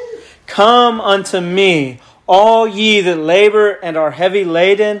 11. Come unto me, all ye that labor and are heavy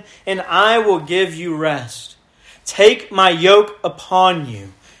laden, and I will give you rest. Take my yoke upon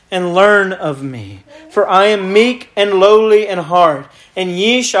you, and learn of me. For I am meek and lowly in heart, and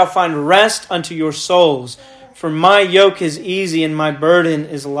ye shall find rest unto your souls. For my yoke is easy, and my burden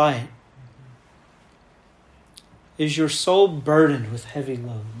is light. Is your soul burdened with heavy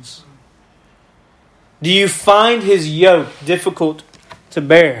loads? Do you find His yoke difficult to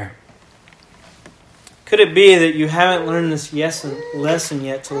bear? Could it be that you haven't learned this lesson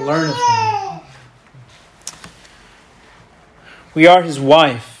yet to learn of Him? We are His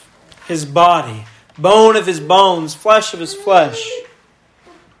wife, His body, bone of His bones, flesh of His flesh.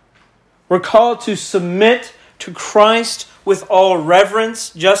 We're called to submit to Christ with all reverence,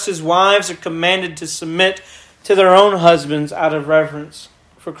 just as wives are commanded to submit to their own husbands out of reverence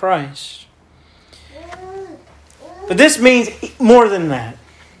for Christ. But this means more than that.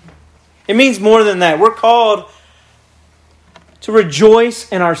 It means more than that. We're called to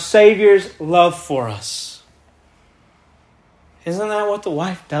rejoice in our Savior's love for us. Isn't that what the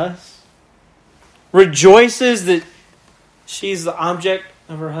wife does? Rejoices that she's the object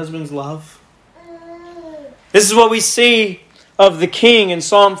of her husband's love. This is what we see of the king in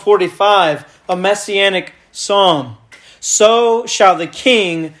Psalm 45, a messianic psalm. So shall the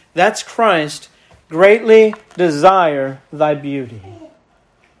king, that's Christ, greatly desire thy beauty.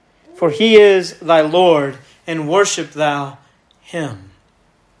 For he is thy Lord, and worship thou him.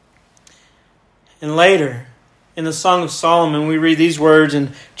 And later, in the Song of Solomon, we read these words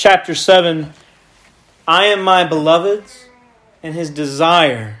in chapter 7. I am my beloved's, and his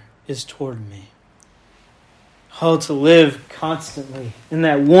desire is toward me. Oh, to live constantly in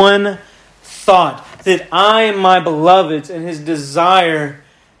that one thought that I am my beloved's, and his desire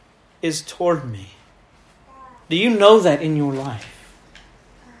is toward me. Do you know that in your life?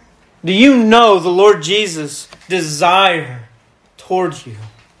 Do you know the Lord Jesus' desire toward you?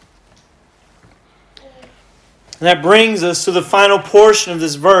 And that brings us to the final portion of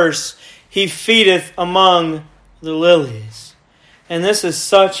this verse. He feedeth among the lilies. And this is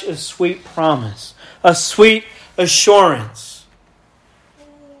such a sweet promise, a sweet assurance.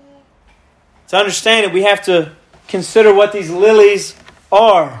 To understand it, we have to consider what these lilies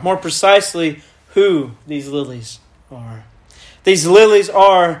are. More precisely, who these lilies are. These lilies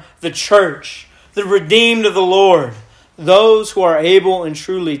are the church, the redeemed of the Lord, those who are able and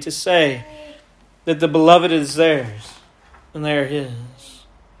truly to say that the beloved is theirs and they are his.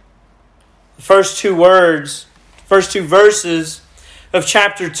 The first two verses of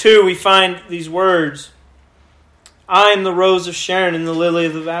chapter 2, we find these words. I am the rose of Sharon and the lily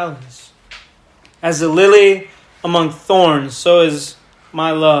of the valleys. As the lily among thorns, so is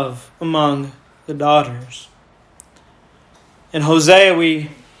my love among the daughters. In Hosea, we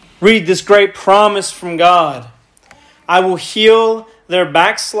read this great promise from God. I will heal their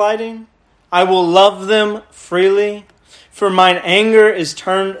backsliding. I will love them freely, for mine anger is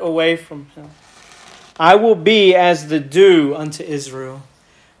turned away from him. I will be as the dew unto Israel,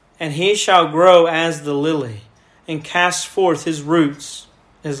 and he shall grow as the lily, and cast forth his roots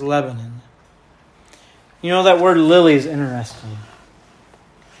as Lebanon. You know, that word lily is interesting.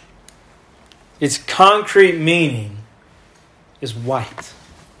 Its concrete meaning is white.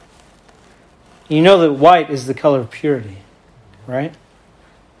 You know that white is the color of purity, right?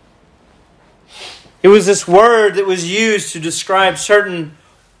 It was this word that was used to describe certain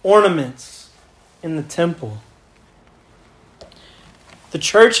ornaments in the temple. The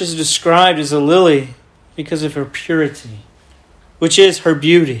church is described as a lily because of her purity, which is her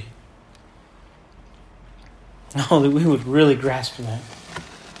beauty. Oh, that we would really grasp that.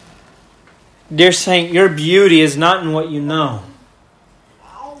 Dear saint, your beauty is not in what you know.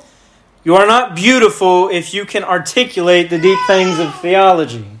 You are not beautiful if you can articulate the deep things of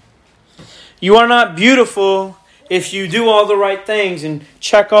theology. You are not beautiful if you do all the right things and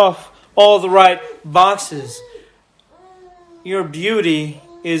check off all the right boxes. Your beauty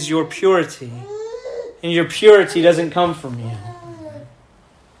is your purity, and your purity doesn't come from you.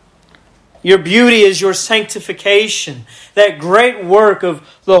 Your beauty is your sanctification, that great work of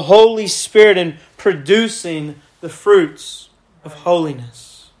the Holy Spirit in producing the fruits of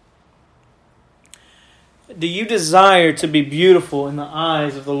holiness. Do you desire to be beautiful in the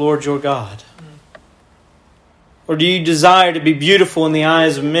eyes of the Lord your God? Or do you desire to be beautiful in the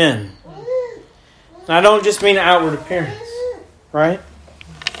eyes of men? And I don't just mean outward appearance, right?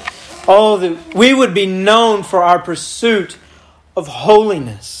 Oh, that we would be known for our pursuit of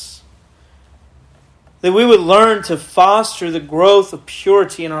holiness. That we would learn to foster the growth of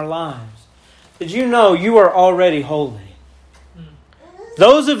purity in our lives. Did you know you are already holy?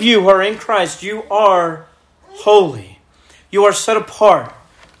 Those of you who are in Christ, you are holy. You are set apart.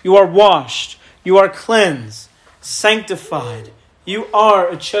 You are washed. You are cleansed, sanctified. You are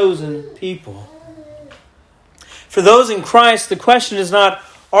a chosen people. For those in Christ, the question is not,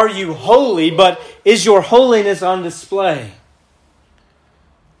 are you holy, but is your holiness on display?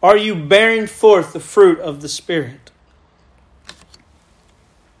 Are you bearing forth the fruit of the Spirit?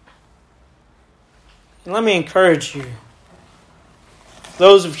 And let me encourage you,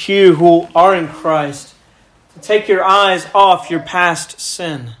 those of you who are in Christ, to take your eyes off your past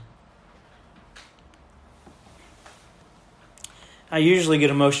sin. I usually get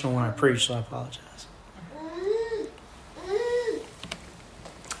emotional when I preach, so I apologize.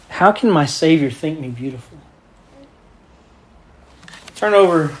 How can my Savior think me beautiful? Turn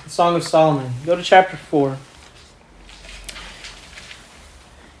over the Song of Solomon. Go to chapter 4.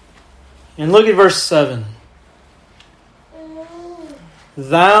 And look at verse 7.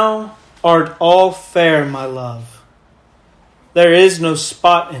 Thou art all fair, my love. There is no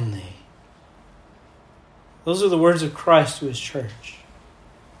spot in thee. Those are the words of Christ to His church.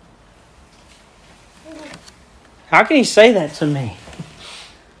 How can He say that to me?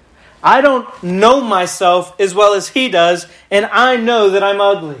 I don't know myself as well as He does, and I know that I'm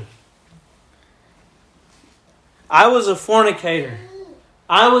ugly. I was a fornicator.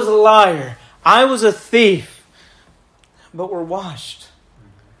 I was a liar. I was a thief. But we're washed.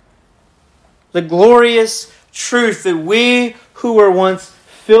 The glorious truth that we who were once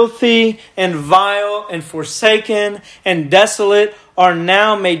filthy and vile and forsaken and desolate are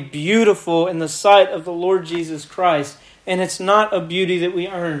now made beautiful in the sight of the Lord Jesus Christ. And it's not a beauty that we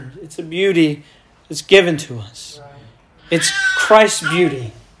earned. It's a beauty that's given to us. It's Christ's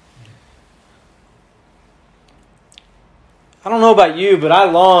beauty. I don't know about you, but I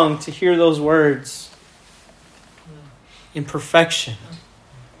long to hear those words in perfection.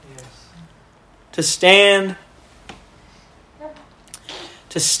 To stand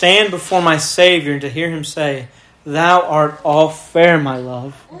before my Savior and to hear Him say, Thou art all fair, my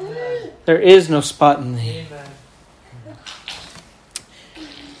love. There is no spot in thee.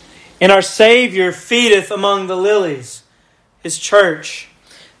 And our Savior feedeth among the lilies, His church.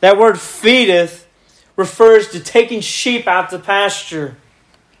 That word feedeth refers to taking sheep out to pasture.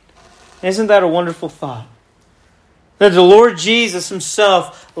 Isn't that a wonderful thought? That the Lord Jesus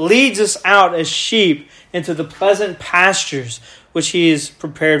Himself leads us out as sheep into the pleasant pastures which He has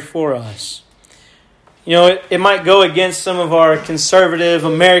prepared for us. You know, it might go against some of our conservative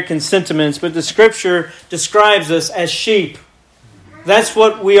American sentiments, but the Scripture describes us as sheep. That's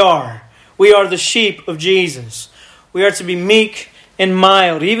what we are. We are the sheep of Jesus. We are to be meek and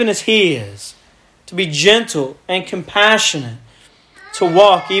mild, even as He is. To be gentle and compassionate. To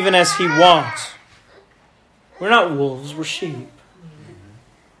walk even as He walks. We're not wolves, we're sheep.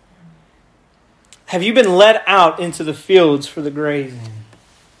 Have you been led out into the fields for the grazing?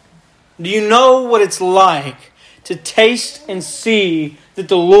 Do you know what it's like to taste and see that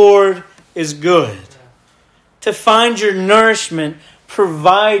the Lord is good? To find your nourishment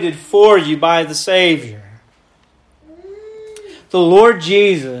provided for you by the Savior. The Lord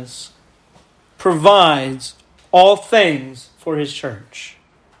Jesus provides all things for His church.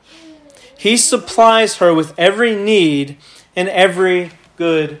 He supplies her with every need and every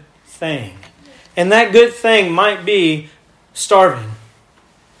good thing. And that good thing might be starving.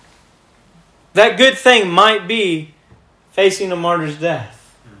 That good thing might be facing a martyr's death.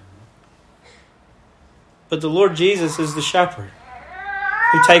 But the Lord Jesus is the shepherd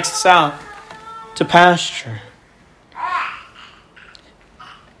who takes us out to pasture.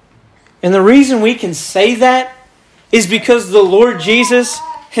 And the reason we can say that is because the Lord Jesus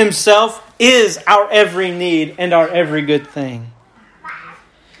Himself is our every need and our every good thing.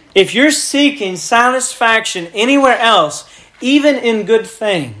 If you're seeking satisfaction anywhere else, even in good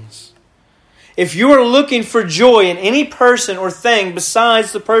things, if you are looking for joy in any person or thing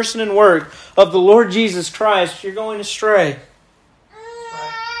besides the person and work of the Lord Jesus Christ, you're going astray.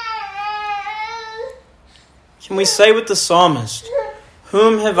 Can we say with the psalmist,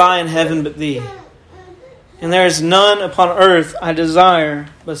 "Whom have I in heaven but Thee? And there is none upon earth I desire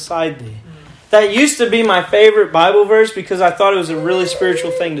beside Thee." That used to be my favorite Bible verse because I thought it was a really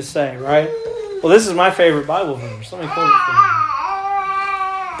spiritual thing to say, right? Well, this is my favorite Bible verse. Let me quote it for you.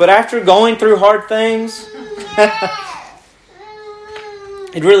 But after going through hard things,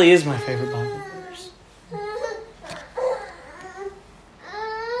 it really is my favorite Bible verse.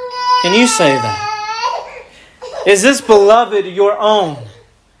 Can you say that? Is this beloved your own?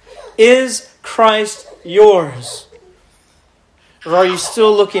 Is Christ yours? Or are you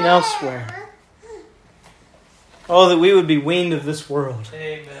still looking elsewhere? Oh, that we would be weaned of this world.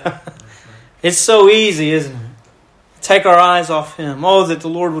 Amen. It's so easy, isn't it? Take our eyes off Him. Oh, that the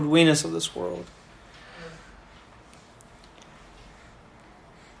Lord would wean us of this world.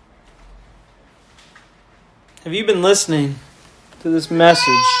 Have you been listening to this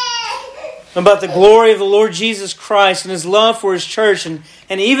message about the glory of the Lord Jesus Christ and His love for His church, and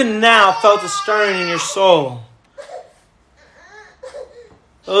even now felt a stirring in your soul?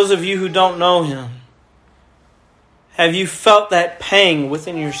 Those of you who don't know Him, have you felt that pang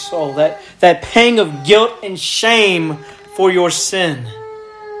within your soul? That pang of guilt and shame for your sin?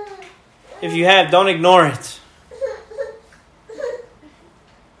 If you have, don't ignore it.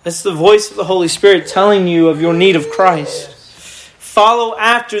 That's the voice of the Holy Spirit telling you of your need of Christ. Follow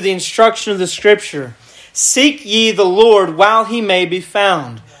after the instruction of the Scripture. Seek ye the Lord while He may be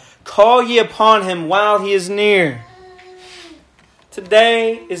found. Call ye upon Him while He is near.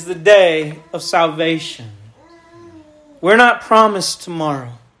 Today is the day of salvation. We're not promised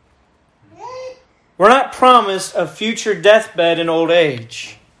tomorrow. We're not promised a future deathbed in old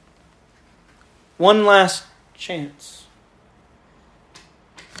age. One last chance.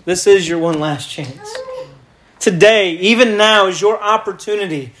 This is your one last chance. Today, even now, is your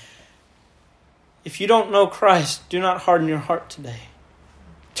opportunity. If you don't know Christ, do not harden your heart today.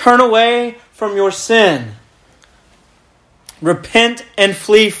 Turn away from your sin. Repent and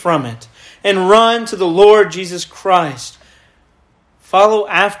flee from it. And run to the Lord Jesus Christ. Follow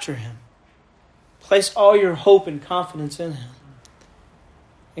after Him. Place all your hope and confidence in Him.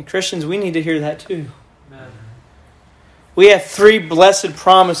 And Christians, we need to hear that too. Amen. We have 3 blessed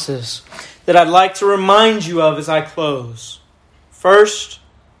promises that I'd like to remind you of as I close. First,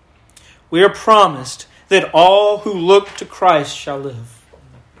 we are promised that all who look to Christ shall live.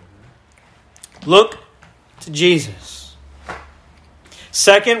 Look to Jesus.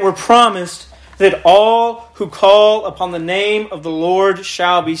 Second, we're promised that all who call upon the name of the Lord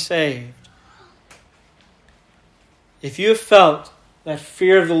shall be saved. If you have felt that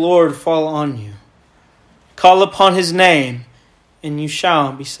fear of the Lord fall on you, call upon His name and you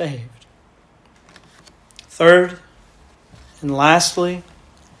shall be saved. Third, and lastly,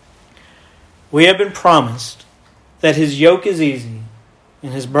 we have been promised that His yoke is easy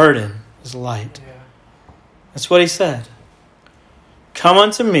and His burden is light. That's what He said. Come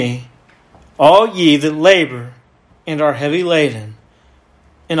unto me, all ye that labor and are heavy laden,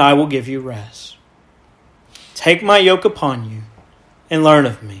 and I will give you rest. Take my yoke upon you, and learn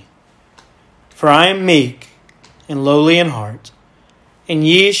of me. For I am meek and lowly in heart, and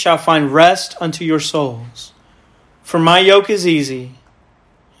ye shall find rest unto your souls. For my yoke is easy,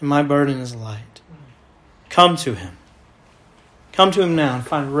 and my burden is light. Come to Him. Come to Him now and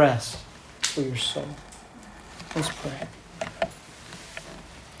find rest for your soul. Let's pray.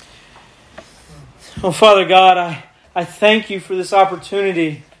 Oh, Father God, I thank You for this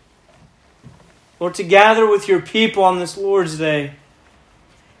opportunity, Lord, to gather with Your people on this Lord's Day.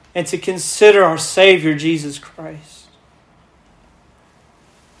 and to consider our Savior, Jesus Christ.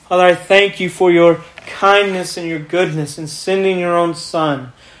 Father, I thank you for your kindness and your goodness in sending your own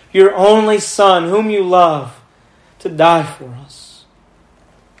Son, your only Son, whom you love, to die for us,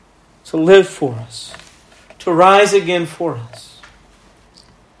 to live for us, to rise again for us.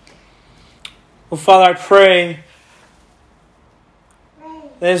 Well, Father, I pray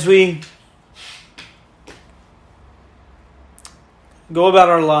that as we go about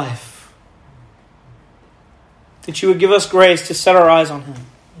our life, that you would give us grace to set our eyes on Him.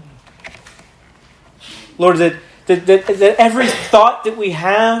 Lord, that every thought that we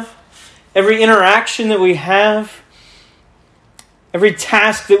have, every interaction that we have, every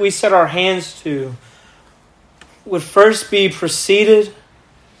task that we set our hands to would first be preceded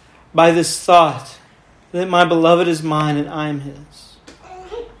by this thought that my beloved is mine and I am His.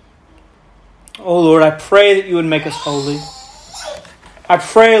 Oh Lord, I pray that you would make us holy. I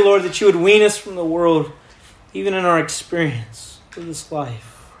pray, Lord, that you would wean us from the world, even in our experience of this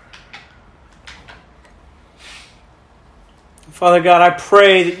life. Father God, I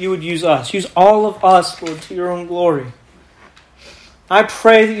pray that you would use us. Use all of us, Lord, to your own glory. I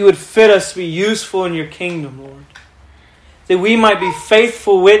pray that you would fit us to be useful in your kingdom, Lord. That we might be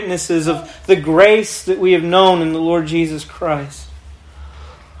faithful witnesses of the grace that we have known in the Lord Jesus Christ.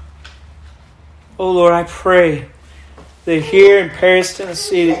 Oh Lord, I pray that here in Paris,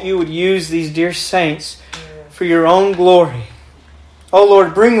 Tennessee, that you would use these dear saints for your own glory. Oh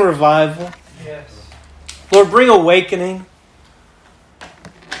Lord, bring revival. Yes. Lord, bring awakening.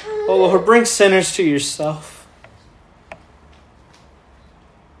 Oh Lord, bring sinners to yourself.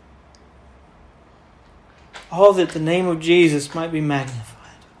 All that the name of Jesus might be magnified.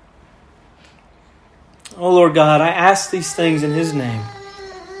 Oh Lord God, I ask these things in His name.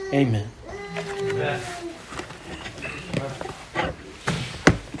 Amen. Amen.